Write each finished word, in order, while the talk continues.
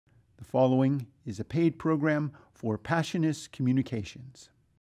The following is a paid program for Passionists Communications.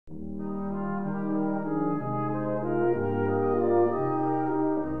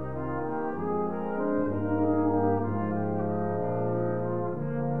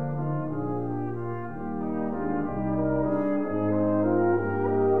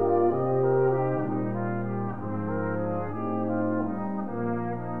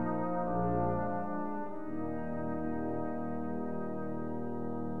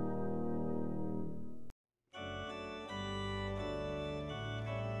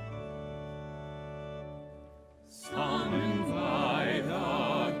 Summoned by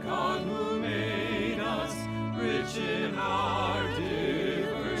the God who made us, rich in our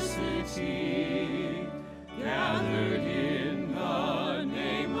diversity, gathered in the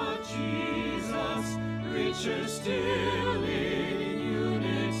name of Jesus, richer still in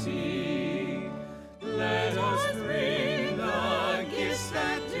unity. Let us bring the gifts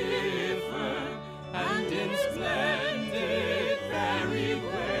that differ, and in splendid varied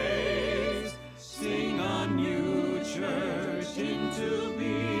ways sing a new church into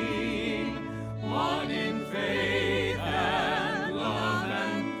being, one in faith and love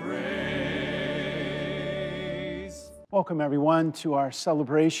and praise. Welcome, everyone, to our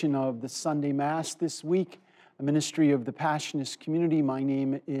celebration of the Sunday Mass this week, a ministry of the Passionist community. My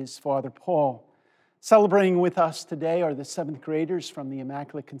name is Father Paul. Celebrating with us today are the 7th graders from the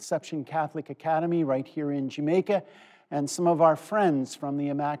Immaculate Conception Catholic Academy right here in Jamaica, and some of our friends from the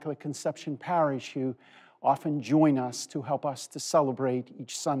Immaculate Conception Parish who often join us to help us to celebrate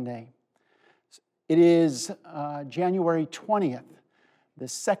each Sunday. It is January 20th, the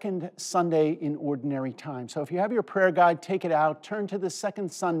second Sunday in Ordinary Time. So if you have your prayer guide, take it out, turn to the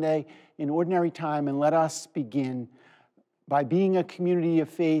second Sunday in Ordinary Time, and let us begin by being a community of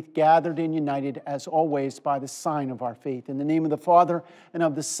faith, gathered and united, as always, by the sign of our faith. In the name of the Father, and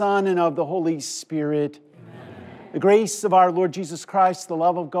of the Son, and of the Holy Spirit. Amen. The grace of our Lord Jesus Christ, the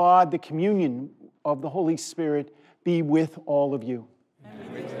love of God, the communion of the Holy Spirit be with all of you.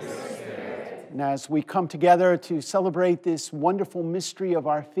 And with your spirit. And as we come together to celebrate this wonderful mystery of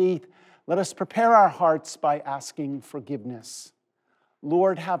our faith, let us prepare our hearts by asking forgiveness.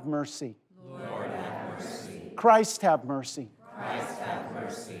 Lord, have mercy. Lord, have mercy. Christ, have mercy. Christ, have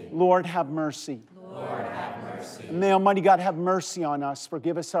mercy. Lord, have mercy. Lord, have mercy. And may Almighty God have mercy on us,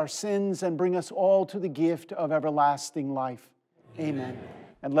 forgive us our sins, and bring us all to the gift of everlasting life. Amen.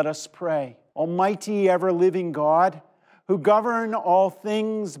 And let us pray. Almighty, ever-living God, who govern all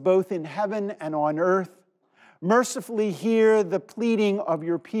things both in heaven and on earth, mercifully hear the pleading of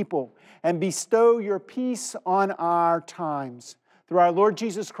your people and bestow your peace on our times. Through our Lord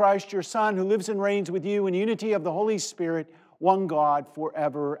Jesus Christ, your Son, who lives and reigns with you in unity of the Holy Spirit, one God,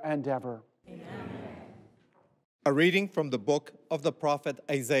 forever and ever. Amen. A reading from the book of the prophet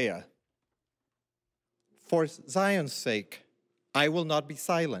Isaiah. For Zion's sake, I will not be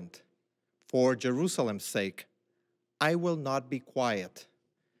silent. For Jerusalem's sake, I will not be quiet,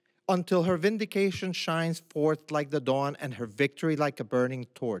 until her vindication shines forth like the dawn and her victory like a burning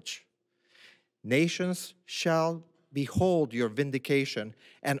torch. Nations shall behold your vindication,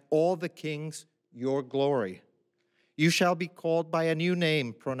 and all the kings your glory. You shall be called by a new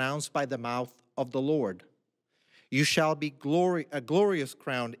name pronounced by the mouth of the Lord. You shall be a glorious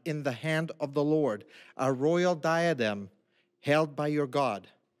crown in the hand of the Lord, a royal diadem held by your God.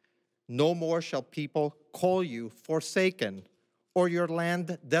 No more shall people call you forsaken, or your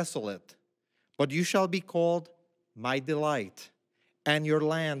land desolate, but you shall be called my delight, and your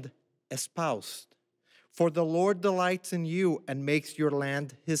land espoused. For the Lord delights in you and makes your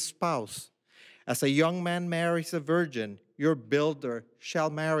land his spouse. As a young man marries a virgin, your builder shall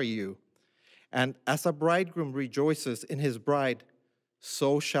marry you. And as a bridegroom rejoices in his bride,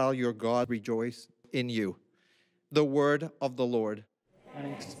 so shall your God rejoice in you. The word of the Lord.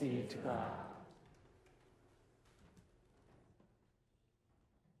 Thanks be to God.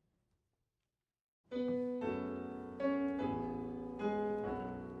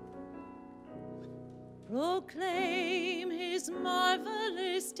 Proclaim his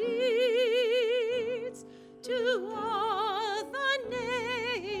marvelous deeds to all the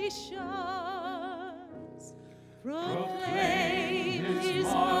nations. Proclaim his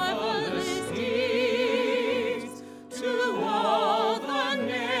marvelous deeds to all the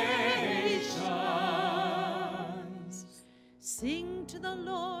nations. Sing to the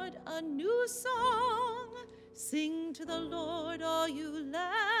Lord a new song. Sing to the Lord, all you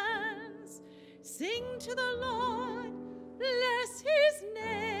lands. Sing to the Lord, bless his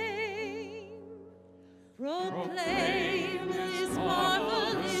name. Proclaim his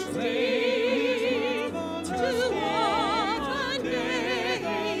marvelous deeds to all the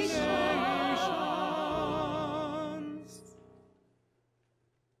nations.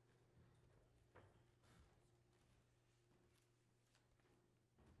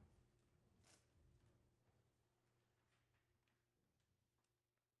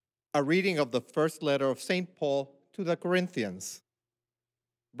 A reading of the first letter of St. Paul to the Corinthians.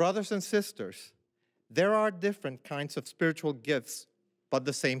 Brothers and sisters, there are different kinds of spiritual gifts, but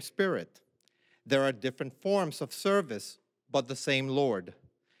the same Spirit. There are different forms of service, but the same Lord.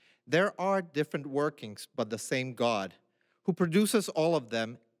 There are different workings, but the same God, who produces all of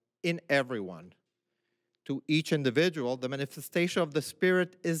them in everyone. To each individual, the manifestation of the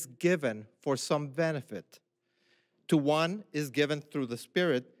Spirit is given for some benefit. To one is given through the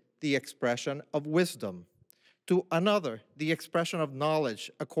Spirit the expression of wisdom. To another, the expression of knowledge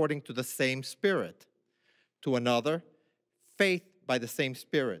according to the same Spirit. To another, faith by the same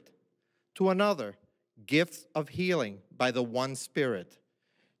Spirit. To another, gifts of healing by the one Spirit.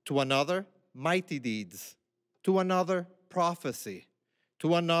 To another, mighty deeds. To another, prophecy.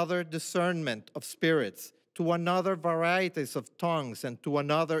 To another, discernment of spirits. To another, varieties of tongues. And to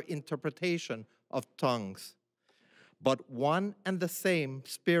another, interpretation of tongues. But one and the same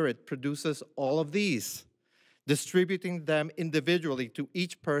Spirit produces all of these, distributing them individually to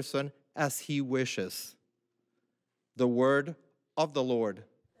each person as he wishes. The word of the Lord.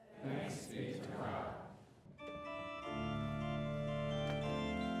 Thanks be to God.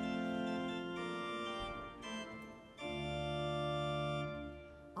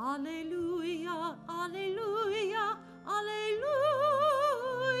 Alleluia, alleluia, alleluia.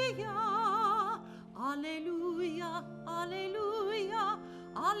 Alleluia, alleluia,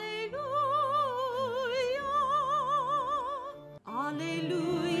 alleluia.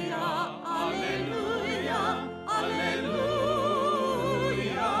 Alleluia, alleluia, alleluia.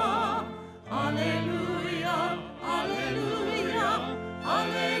 Alleluia, alleluia,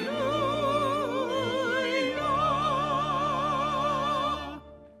 alleluia.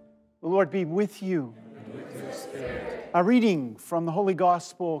 The Lord be with you. And with your spirit. A reading from the Holy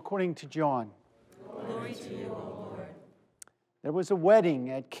Gospel according to John. Glory to you, O Lord. There was a wedding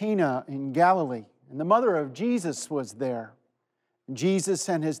at Cana in Galilee, and the mother of Jesus was there. Jesus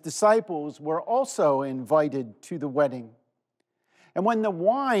and his disciples were also invited to the wedding. And when the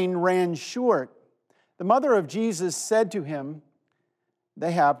wine ran short, the mother of Jesus said to him,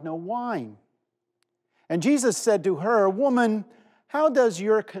 "They have no wine." And Jesus said to her, "Woman, how does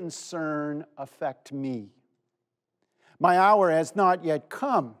your concern affect me? My hour has not yet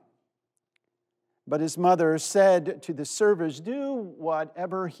come." But his mother said to the servers, "Do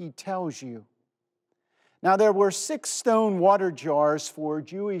whatever he tells you." Now there were 6 stone water jars for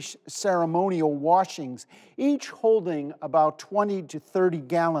Jewish ceremonial washings, each holding about 20 to 30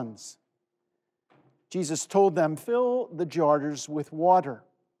 gallons. Jesus told them, "Fill the jars with water."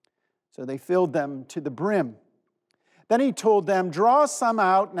 So they filled them to the brim. Then he told them, "Draw some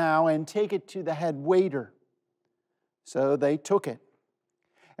out now and take it to the head waiter." So they took it.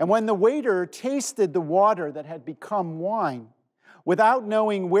 And when the waiter tasted the water that had become wine, without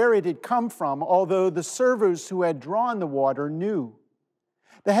knowing where it had come from, although the servers who had drawn the water knew,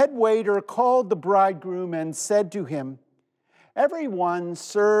 the head waiter called the bridegroom and said to him, "Everyone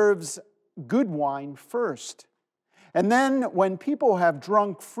serves good wine first, and then when people have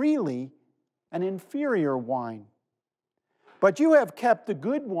drunk freely, an inferior wine. But you have kept the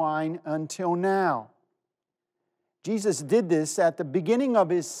good wine until now." Jesus did this at the beginning of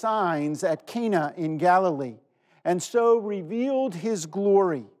his signs at Cana in Galilee, and so revealed his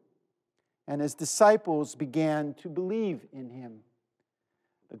glory, and his disciples began to believe in him.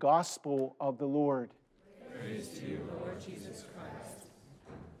 The Gospel of the Lord. Praise to you, Lord Jesus Christ.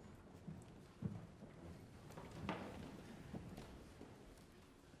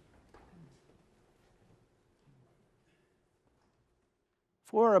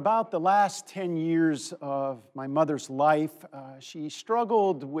 For about the last 10 years of my mother's life, she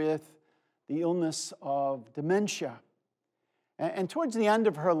struggled with the illness of dementia. And towards the end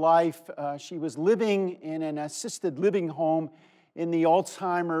of her life, she was living in an assisted living home in the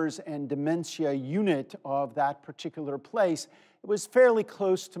Alzheimer's and dementia unit of that particular place. It was fairly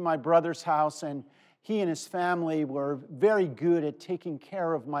close to my brother's house, and he and his family were very good at taking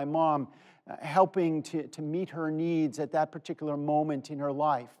care of my mom, helping to meet her needs at that particular moment in her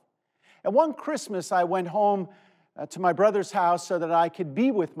life. And one Christmas, I went home to my brother's house so that I could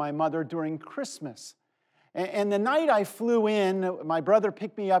be with my mother during Christmas. And the night I flew in, my brother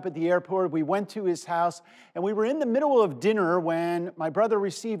picked me up at the airport. We went to his house, and we were in the middle of dinner when my brother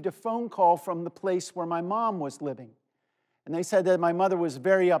received a phone call from the place where my mom was living. And they said that my mother was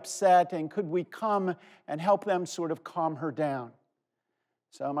very upset, and could we come and help them sort of calm her down?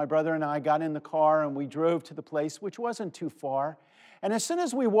 So my brother and I got in the car, and we drove to the place, which wasn't too far. And as soon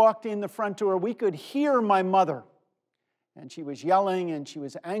as we walked in the front door, we could hear my mother. And she was yelling, and she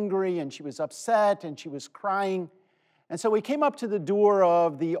was angry, and she was upset, and she was crying. And so we came up to the door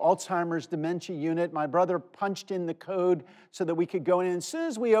of the Alzheimer's dementia unit. My brother punched in the code so that we could go in. And as soon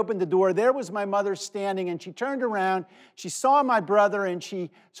as we opened the door, there was my mother standing, and she turned around. She saw my brother, and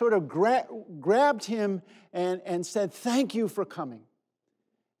she sort of grabbed him and said, "Thank you for coming."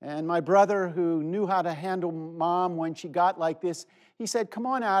 And my brother, who knew how to handle Mom when she got like this, he said, "Come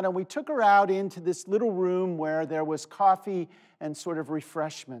on out." And we took her out into this little room where there was coffee and sort of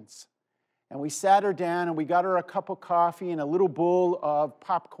refreshments. And we sat her down, and we got her a cup of coffee and a little bowl of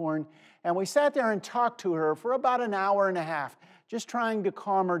popcorn. And we sat there and talked to her for about an hour and a half, just trying to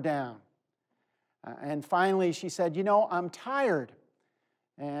calm her down. And finally, she said, "You know, I'm tired."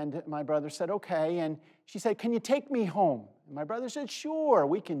 And my brother said, "Okay." And she said, "Can you take me home?" And my brother said, "Sure,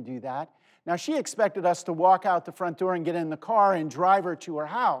 we can do that." Now, she expected us to walk out the front door and get in the car and drive her to her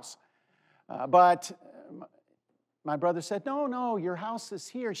house. But my brother said, no, your house is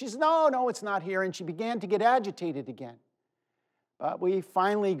here. She said, no, it's not here. And she began to get agitated again. But we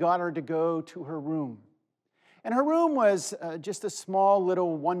finally got her to go to her room. And her room was just a small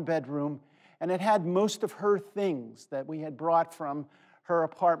little one-bedroom, and it had most of her things that we had brought from her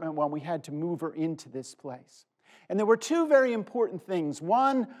apartment when we had to move her into this place. And there were two very important things.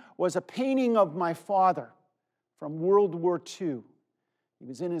 One was a painting of my father from World War II. He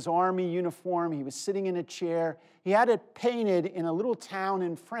was in his army uniform. He was sitting in a chair. He had it painted in a little town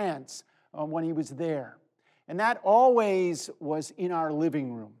in France when he was there. And that always was in our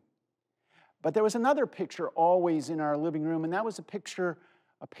living room. But there was another picture always in our living room, and that was a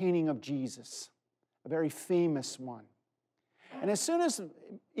painting of Jesus, a very famous one. And as soon as,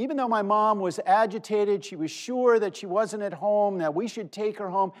 even though my mom was agitated, she was sure that she wasn't at home, that we should take her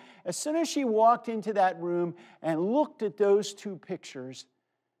home, as soon as she walked into that room and looked at those two pictures,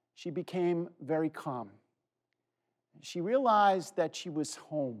 she became very calm. She realized that she was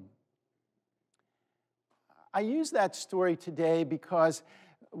home. I use that story today because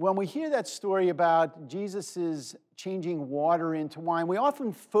when we hear that story about Jesus' changing water into wine, we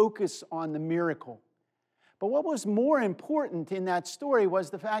often focus on the miracle. But what was more important in that story was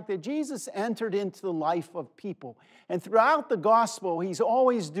the fact that Jesus entered into the life of people. And throughout the gospel, he's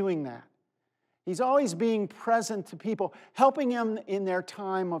always doing that. He's always being present to people, helping them in their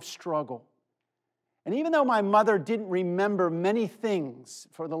time of struggle. And even though my mother didn't remember many things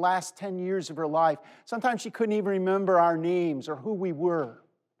for the last 10 years of her life, sometimes she couldn't even remember our names or who we were.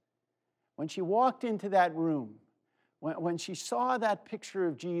 When she walked into that room, when she saw that picture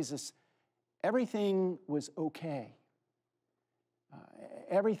of Jesus, everything was okay.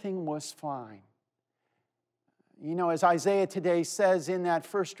 Everything was fine. You know, as Isaiah today says in that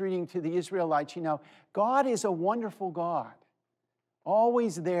first reading to the Israelites, you know, God is a wonderful God,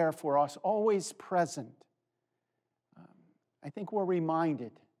 always there for us, always present. I think we're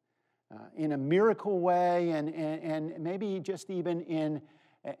reminded in a miracle way and maybe just even in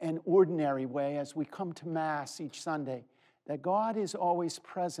an ordinary way as we come to Mass each Sunday, that God is always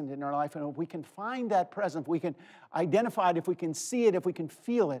present in our life. And if we can find that presence, if we can identify it, if we can see it, if we can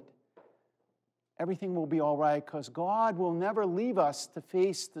feel it, everything will be all right, because God will never leave us to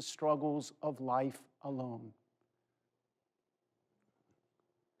face the struggles of life alone.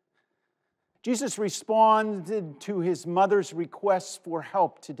 Jesus responded to his mother's requests for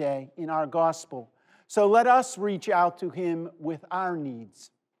help today in our gospel. So let us reach out to him with our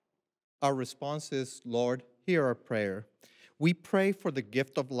needs. Our response is, Lord, hear our prayer. We pray for the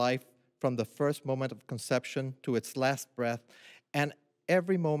gift of life from the first moment of conception to its last breath and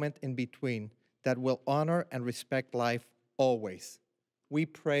every moment in between, that will honor and respect life always. We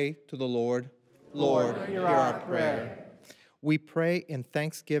pray to the Lord, Lord, hear our prayer. We pray in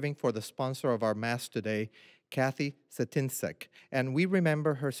thanksgiving for the sponsor of our Mass today, Kathy Satinsek, and we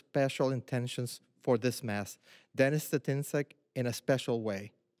remember her special intentions for this Mass, Dennis Satinsek, in a special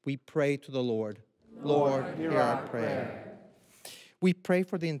way. We pray to the Lord, Lord, hear our prayer. We pray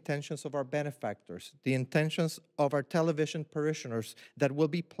for the intentions of our benefactors, the intentions of our television parishioners that will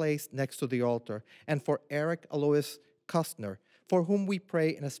be placed next to the altar, and for Eric Alois Kostner, for whom we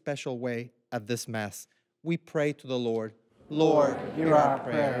pray in a special way at this Mass. We pray to the Lord, Lord, hear our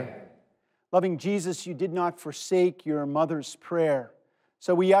prayer. Loving Jesus, you did not forsake your mother's prayer,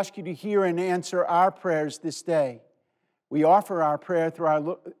 so we ask you to hear and answer our prayers this day. We offer our prayer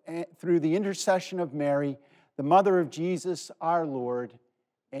through the intercession of Mary, the mother of Jesus, our Lord.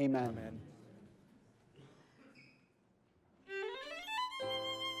 Amen. Amen.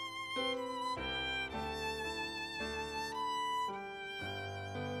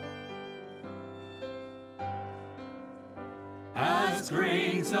 As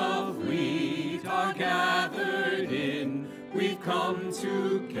grains of wheat are gathered in, we've come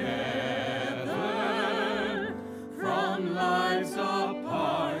together from lives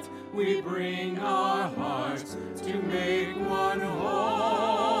apart, we bring our hearts to make one whole.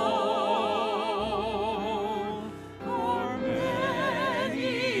 For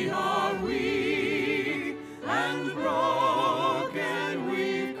many are we, and broken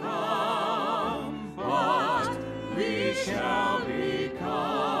we've come, but we shall become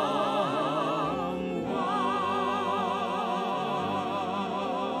one.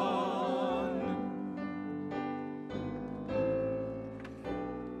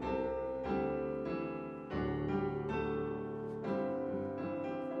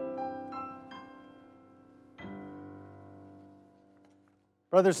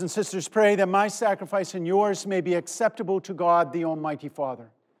 Brothers and sisters, pray that my sacrifice and yours may be acceptable to God, the Almighty Father.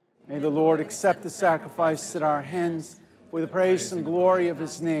 May the Lord accept the sacrifice at our hands for the praise and glory of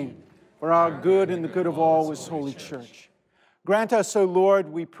his name, for our good and the good of all his holy church. Grant us, O Lord,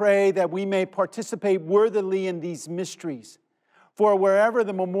 we pray, that we may participate worthily in these mysteries. For wherever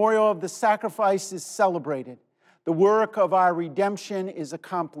the memorial of the sacrifice is celebrated, the work of our redemption is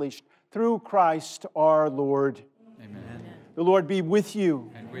accomplished through Christ our Lord. Amen. The Lord be with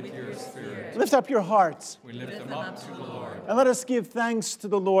you. And with your spirit. Lift up your hearts. We lift them up to the Lord. And let us give thanks to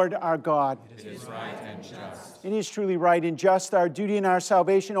the Lord our God. It is right and just. It is truly right and just, our duty and our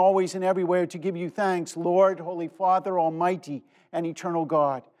salvation, always and everywhere, to give you thanks, Lord, Holy Father, Almighty and eternal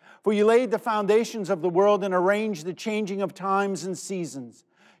God. For you laid the foundations of the world and arranged the changing of times and seasons.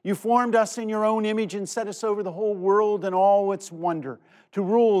 You formed us in your own image and set us over the whole world and all its wonder, to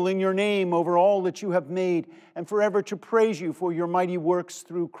rule in your name over all that you have made, and forever to praise you for your mighty works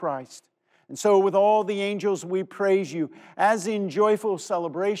through Christ. And so with all the angels we praise you, as in joyful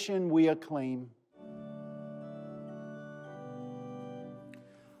celebration we acclaim.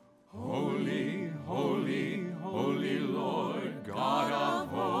 Holy, holy, holy Lord, God of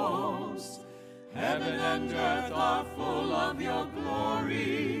hosts, heaven and earth are full of your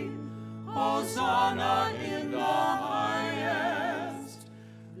glory. Hosanna in the highest.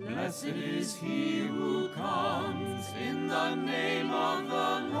 Blessed is he who comes in the name of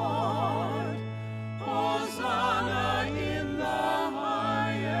the Lord. Hosanna in the highest.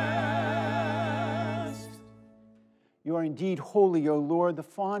 You are indeed holy, O Lord, the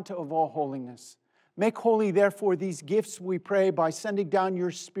font of all holiness. Make holy, therefore, these gifts, we pray, by sending down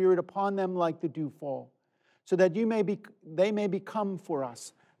your Spirit upon them like the dewfall, so that they may become for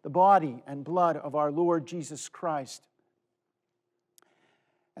us the body and blood of our Lord Jesus Christ.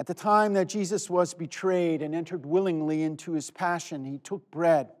 At the time that Jesus was betrayed and entered willingly into his passion, he took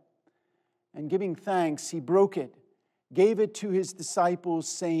bread, and giving thanks, he broke it, gave it to his disciples,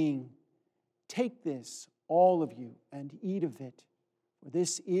 saying, "Take this, all of you, and eat of it, for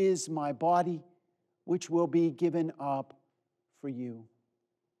this is my body, which will be given up for you."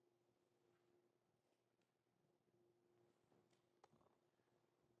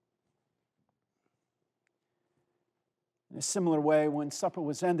 In a similar way, when supper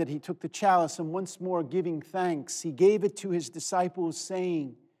was ended, he took the chalice, and once more giving thanks, he gave it to his disciples,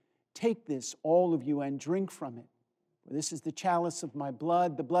 saying, "Take this, all of you, and drink from it. For this is the chalice of my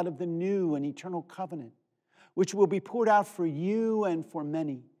blood, the blood of the new and eternal covenant, which will be poured out for you and for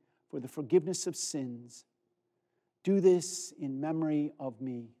many for the forgiveness of sins. Do this in memory of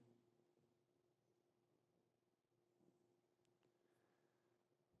me."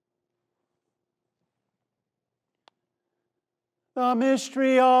 The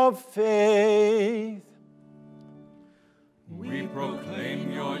mystery of faith. We proclaim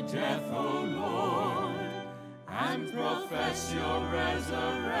your death, O Lord, and profess your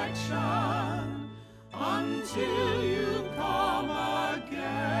resurrection until you come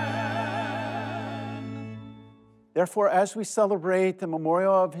again. Therefore, as we celebrate the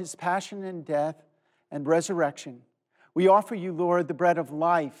memorial of his passion and death and resurrection, we offer you, Lord, the bread of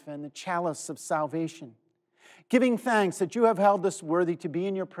life and the chalice of salvation, giving thanks that you have held us worthy to be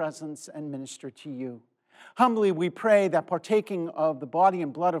in your presence and minister to you. Humbly we pray that, partaking of the body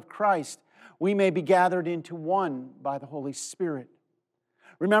and blood of Christ, we may be gathered into one by the Holy Spirit.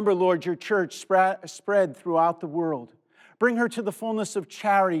 Remember, Lord, your church spread throughout the world. Bring her to the fullness of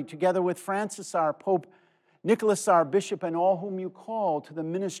charity, together with Francis, our Pope, Nicholas, our Bishop, and all whom you call to the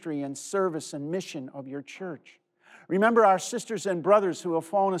ministry and service and mission of your church. Remember our sisters and brothers who have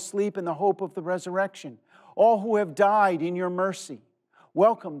fallen asleep in the hope of the resurrection, all who have died in your mercy.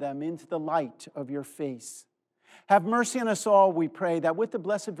 Welcome them into the light of your face. Have mercy on us all, we pray, that with the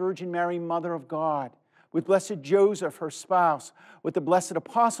Blessed Virgin Mary, Mother of God, with Blessed Joseph, her spouse, with the blessed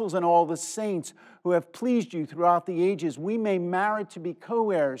apostles and all the saints who have pleased you throughout the ages, we may merit to be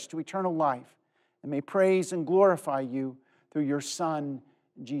co-heirs to eternal life, and may praise and glorify you through your Son,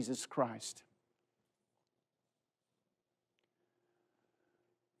 Jesus Christ.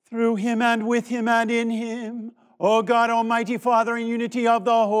 Through him and with him and in him, O God, Almighty Father, in unity of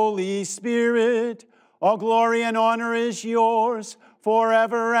the Holy Spirit, all glory and honor is yours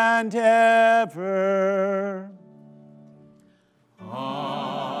forever and ever. Amen.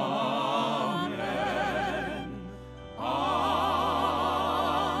 Amen.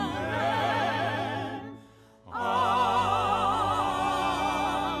 Amen.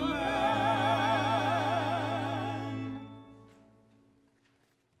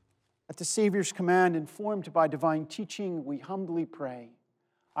 At the Savior's command, informed by divine teaching, we humbly pray.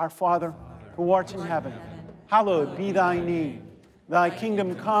 Our Father, who art in heaven, hallowed be thy name. Thy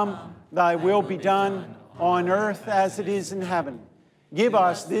kingdom come, thy will be done, on earth as it is in heaven. Give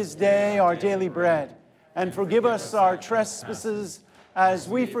us this day our daily bread, and forgive us our trespasses as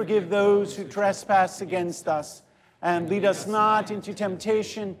we forgive those who trespass against us. And lead us not into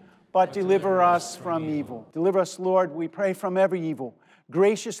temptation, but deliver us from evil. Deliver us, Lord, we pray, from every evil.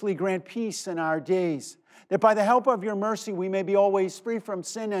 Graciously grant peace in our days, that by the help of your mercy we may be always free from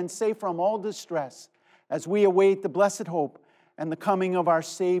sin and safe from all distress, as we await the blessed hope and the coming of our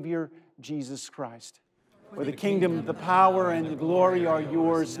Savior, Jesus Christ. For the kingdom, the power, and the glory are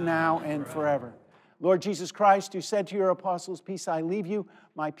yours now and forever. Lord Jesus Christ, who said to your apostles, "Peace I leave you,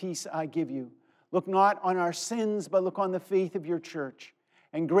 my peace I give you," look not on our sins, but look on the faith of your church,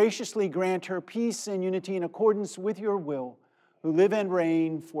 and graciously grant her peace and unity in accordance with your will, who live and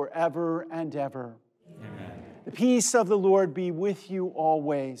reign forever and ever. Amen. The peace of the Lord be with you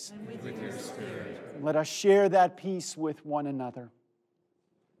always. And with your spirit. And let us share that peace with one another.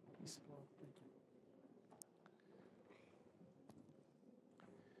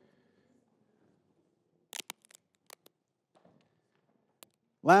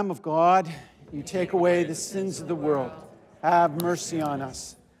 Lamb of God, you take away the sins of the world. Have mercy on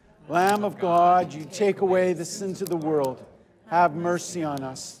us. Lamb of God, you take away the sins of the world. Have mercy on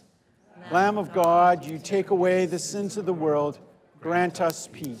us. Lamb of God, you take away the sins of the world. Grant us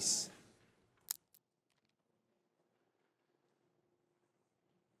peace.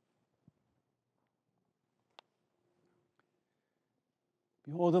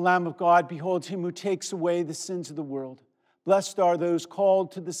 Behold the Lamb of God. Behold him who takes away the sins of the world. Blessed are those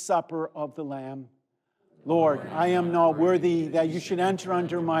called to the supper of the Lamb. Lord, I am not worthy that you should enter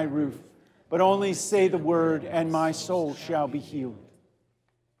under my roof, but only say the word, and my soul shall be healed.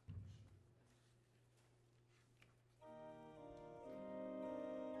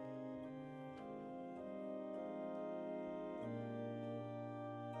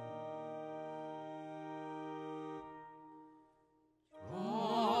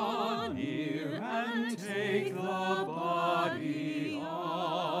 Draw near and take the body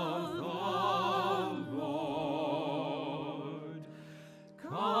of the Lord.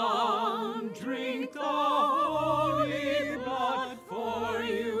 Come, drink the holy blood for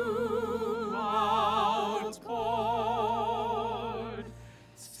you outpoured,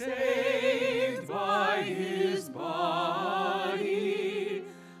 saved by his body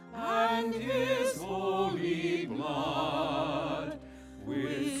and his holy blood.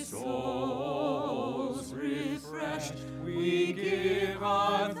 With souls refreshed, we give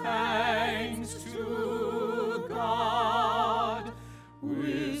our thanks to God.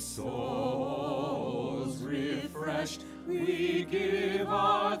 With souls refreshed, we give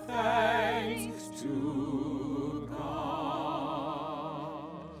our thanks to God.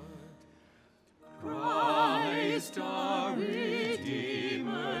 Christ our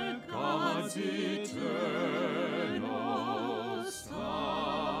Redeemer, God's eternal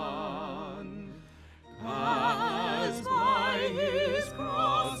Son, has by his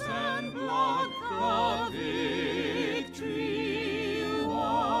cross and blood the victory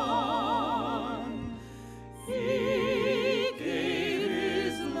won. He gave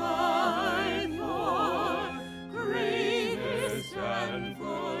his life for greatest and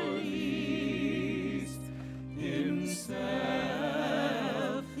for least. Himself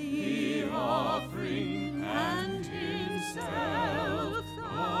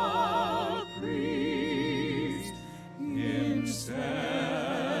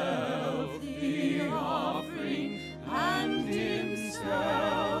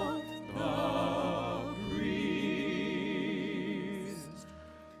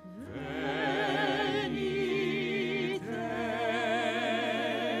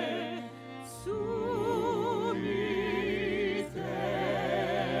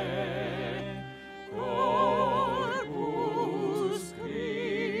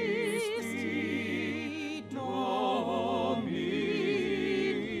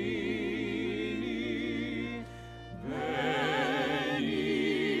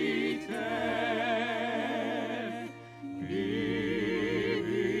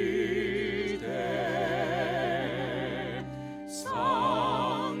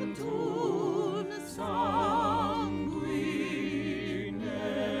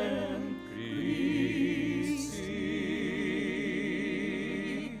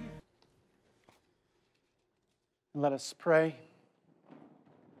Let us pray.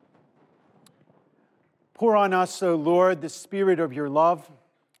 Pour on us, O Lord, the spirit of your love,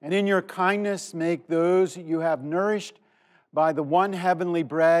 and in your kindness make those you have nourished by the one heavenly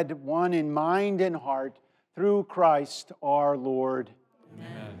bread, one in mind and heart, through Christ our Lord.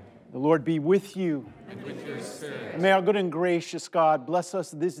 Amen. The Lord be with you. And with your spirit. And may our good and gracious God bless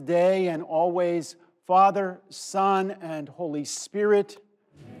us this day and always, Father, Son, and Holy Spirit.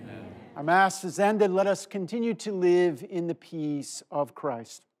 Amen. Our Mass is ended. Let us continue to live in the peace of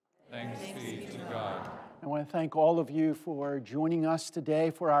Christ. Thanks be to God. I want to thank all of you for joining us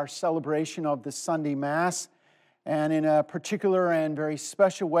today for our celebration of the Sunday Mass. And in a particular and very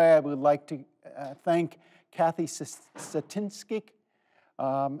special way, I would like to thank Kathy Satinsky,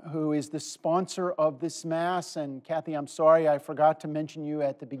 who is the sponsor of this Mass. And Kathy, I'm sorry I forgot to mention you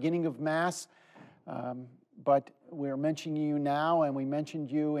at the beginning of Mass, but we're mentioning you now, and we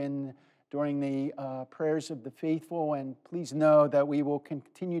mentioned you during the prayers of the faithful. And please know that we will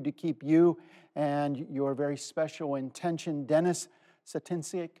continue to keep you and your very special intention, Dennis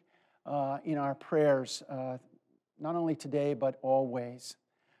Satinsky, in our prayers, not only today, but always.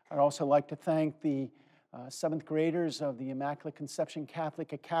 I'd also like to thank the 7th graders of the Immaculate Conception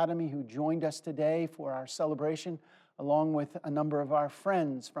Catholic Academy who joined us today for our celebration, along with a number of our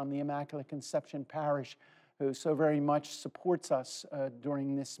friends from the Immaculate Conception Parish who so very much supports us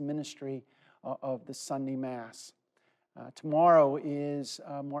during this ministry of the Sunday Mass. Tomorrow is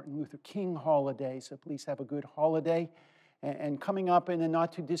Martin Luther King holiday, so please have a good holiday. And coming up in the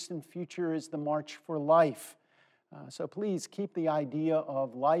not-too-distant future is the March for Life. So please keep the idea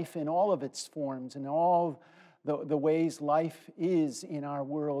of life in all of its forms and all the ways life is in our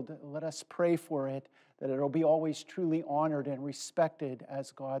world. Let us pray for it, that it will be always truly honored and respected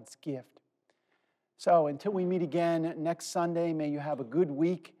as God's gift. So until we meet again next Sunday, may you have a good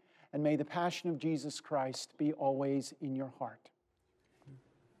week, and may the Passion of Jesus Christ be always in your heart.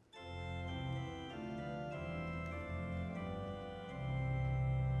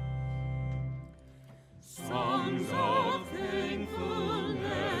 Songs of thankfulness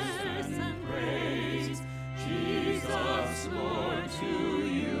and praise, Jesus, Lord, to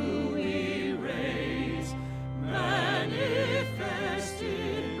you we raise, manifested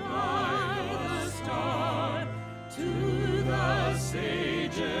by the star, to the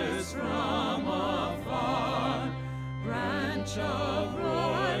sages from afar, branch of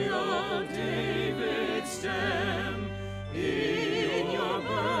royal David's stem, in your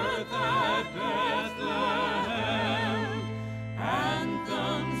birth at Bethlehem,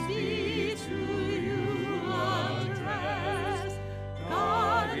 anthems be to you addressed,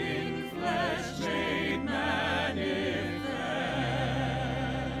 God in flesh made manifest.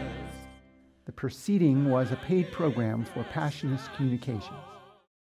 The proceeding was a paid program for Passionist Communications.